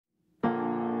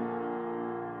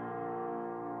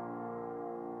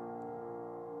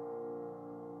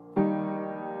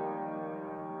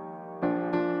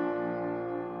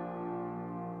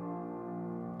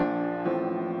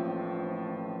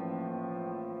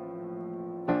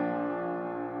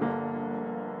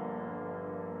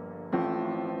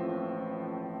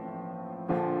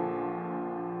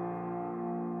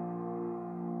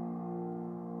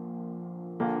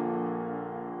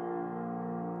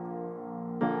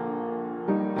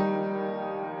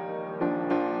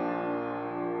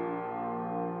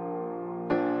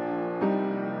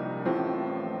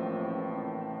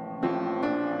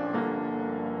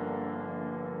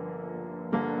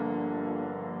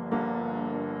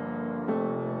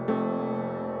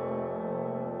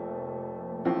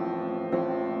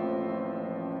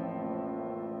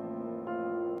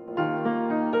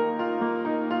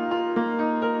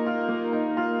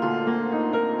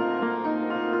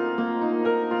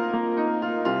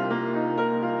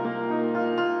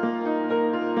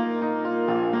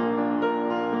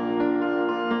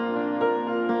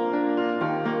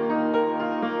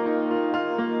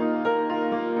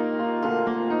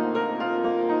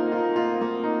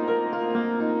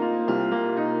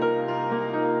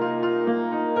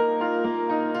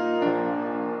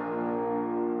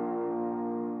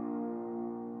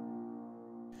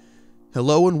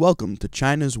Hello and welcome to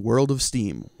China's World of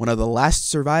Steam, one of the last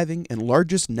surviving and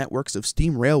largest networks of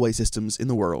steam railway systems in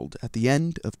the world at the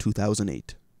end of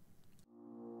 2008.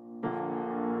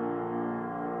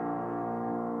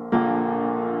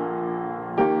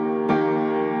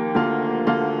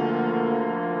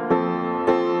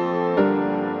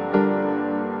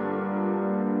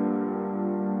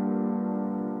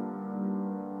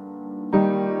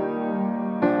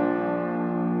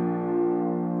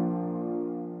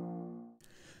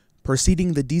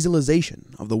 Preceding the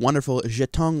dieselization of the wonderful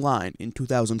Zhetong line in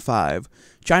 2005,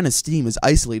 China's steam is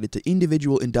isolated to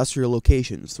individual industrial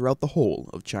locations throughout the whole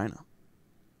of China.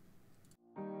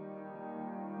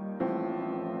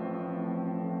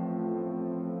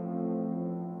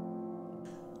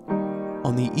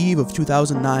 On the eve of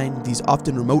 2009, these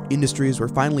often remote industries were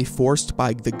finally forced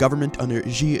by the government under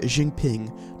Xi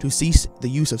Jinping to cease the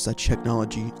use of such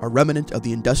technology, a remnant of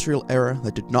the industrial era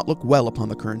that did not look well upon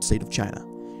the current state of China.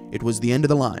 It was the end of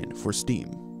the line for steam,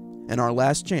 and our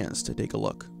last chance to take a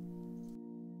look.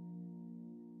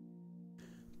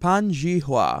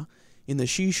 Panzhihua, in the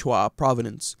Sichuan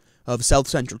province of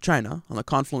south-central China, on the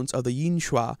confluence of the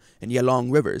Yinshui and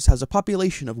Yelong rivers, has a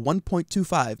population of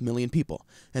 1.25 million people,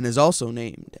 and is also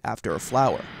named after a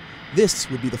flower. This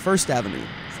would be the first avenue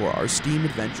for our steam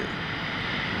adventure.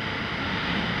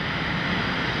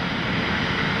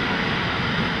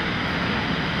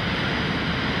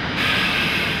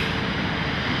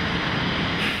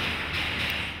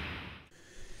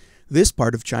 This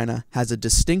part of China has a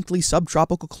distinctly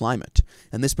subtropical climate,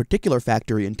 and this particular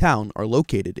factory and town are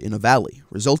located in a valley,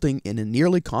 resulting in a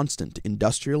nearly constant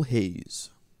industrial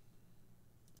haze.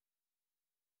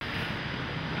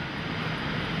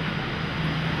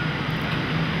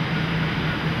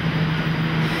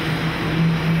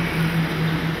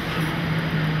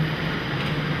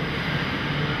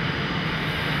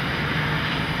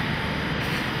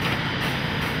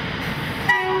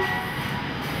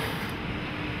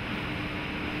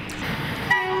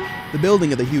 The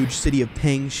building of the huge city of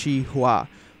Panzhihua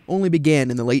only began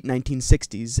in the late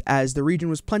 1960s, as the region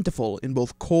was plentiful in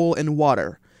both coal and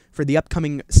water for the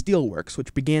upcoming steelworks,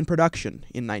 which began production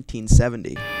in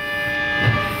 1970.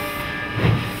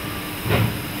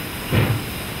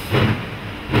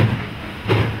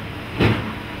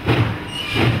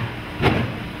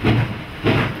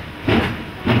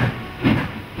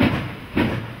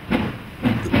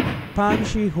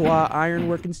 Panzhihua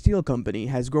Ironwork and Steel Company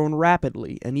has grown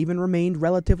rapidly and even remained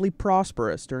relatively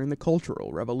prosperous during the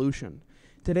Cultural Revolution.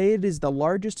 Today it is the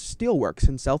largest steelworks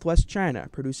in southwest China,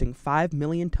 producing 5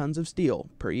 million tons of steel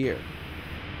per year.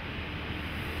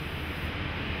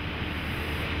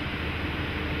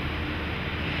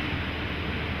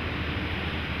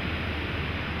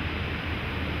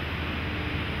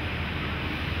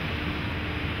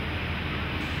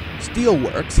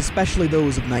 Steelworks, especially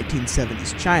those of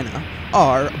 1970s China,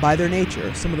 are, by their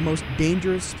nature, some of the most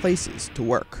dangerous places to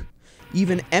work.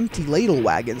 Even empty ladle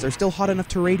wagons are still hot enough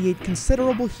to radiate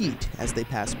considerable heat as they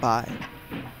pass by.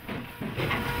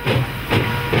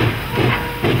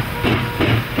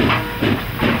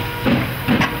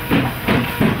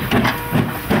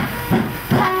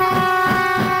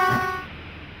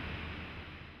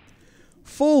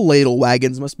 Full ladle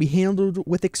wagons must be handled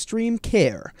with extreme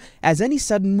care, as any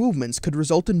sudden movements could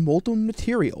result in molten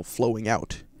material flowing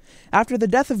out. After the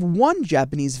death of one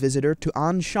Japanese visitor to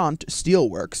Anshant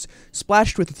Steelworks,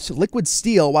 splashed with liquid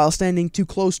steel while standing too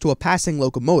close to a passing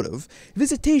locomotive,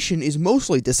 visitation is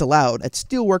mostly disallowed at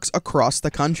steelworks across the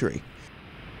country.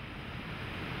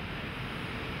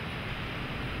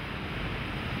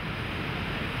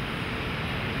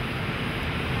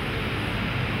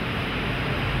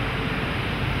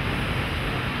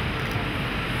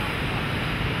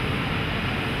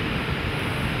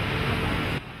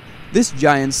 This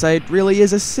giant site really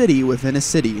is a city within a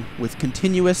city, with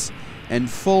continuous and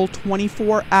full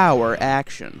 24-hour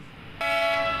action.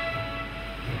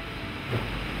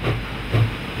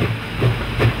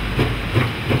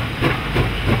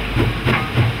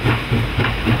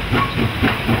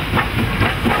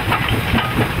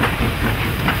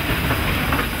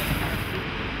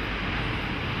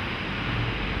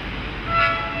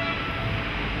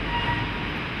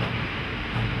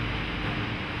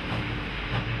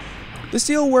 The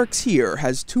steelworks here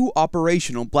has two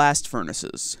operational blast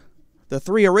furnaces. The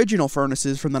three original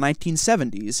furnaces from the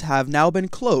 1970s have now been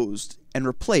closed and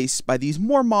replaced by these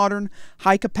more modern,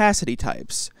 high-capacity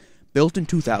types, built in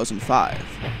 2005.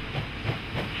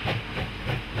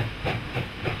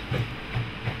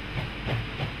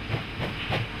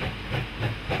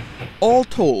 All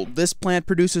told, this plant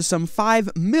produces some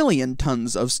 5 million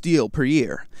tons of steel per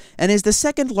year, and is the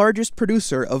second largest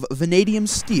producer of vanadium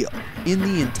steel in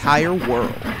the entire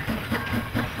world.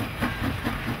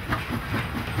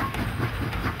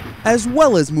 As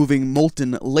well as moving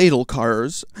molten ladle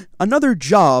cars, another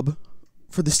job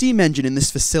for the steam engine in this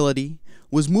facility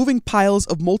was moving piles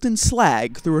of molten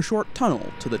slag through a short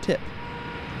tunnel to the tip.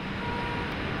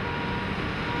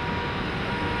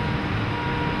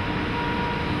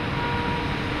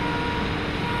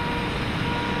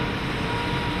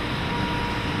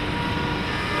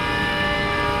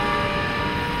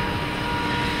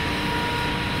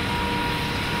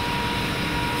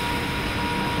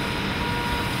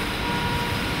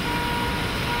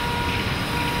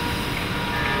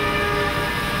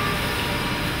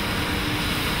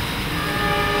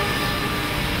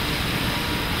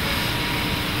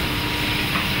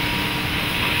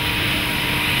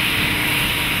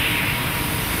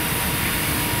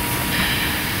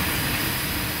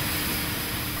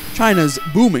 China's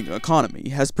booming economy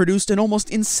has produced an almost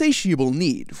insatiable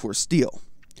need for steel,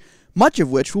 much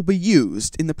of which will be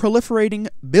used in the proliferating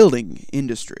building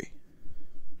industry.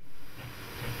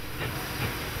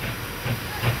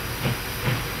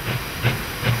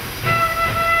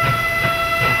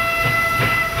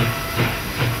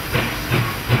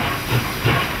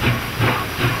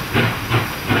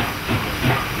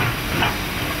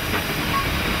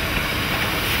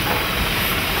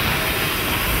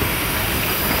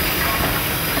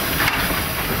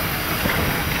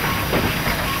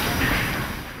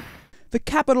 The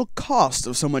capital cost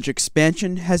of so much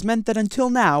expansion has meant that until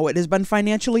now it has been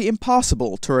financially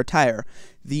impossible to retire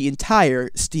the entire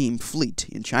steam fleet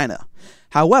in China.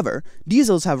 However,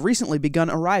 diesels have recently begun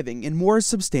arriving in more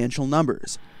substantial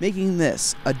numbers, making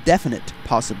this a definite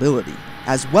possibility,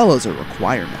 as well as a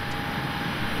requirement.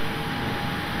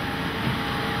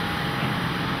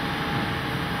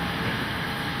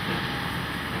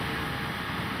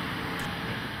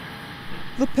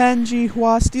 The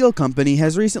Panjihua Steel Company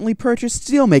has recently purchased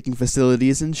steelmaking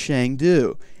facilities in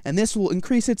Chengdu, and this will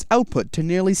increase its output to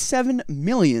nearly 7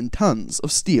 million tons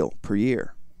of steel per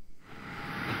year.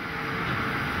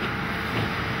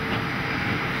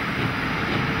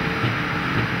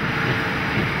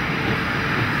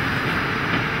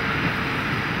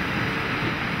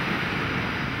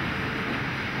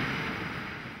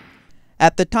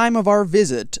 At the time of our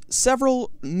visit, several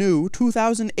new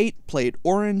 2008 plate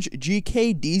orange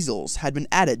GK diesels had been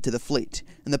added to the fleet,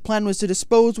 and the plan was to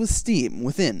dispose with steam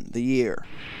within the year.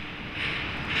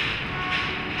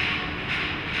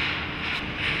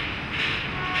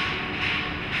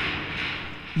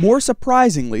 More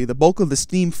surprisingly, the bulk of the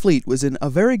steam fleet was in a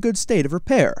very good state of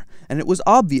repair, and it was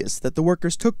obvious that the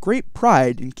workers took great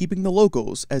pride in keeping the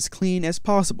locos as clean as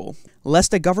possible,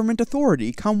 lest a government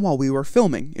authority come while we were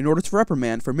filming in order to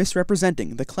reprimand for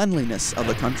misrepresenting the cleanliness of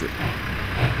the country.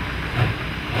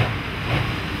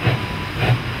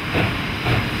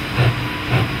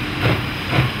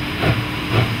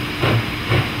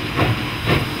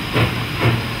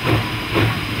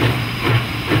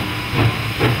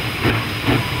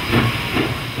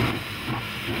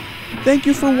 Thank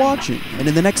you for watching, and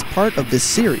in the next part of this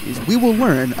series, we will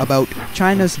learn about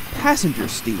China's passenger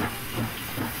steam.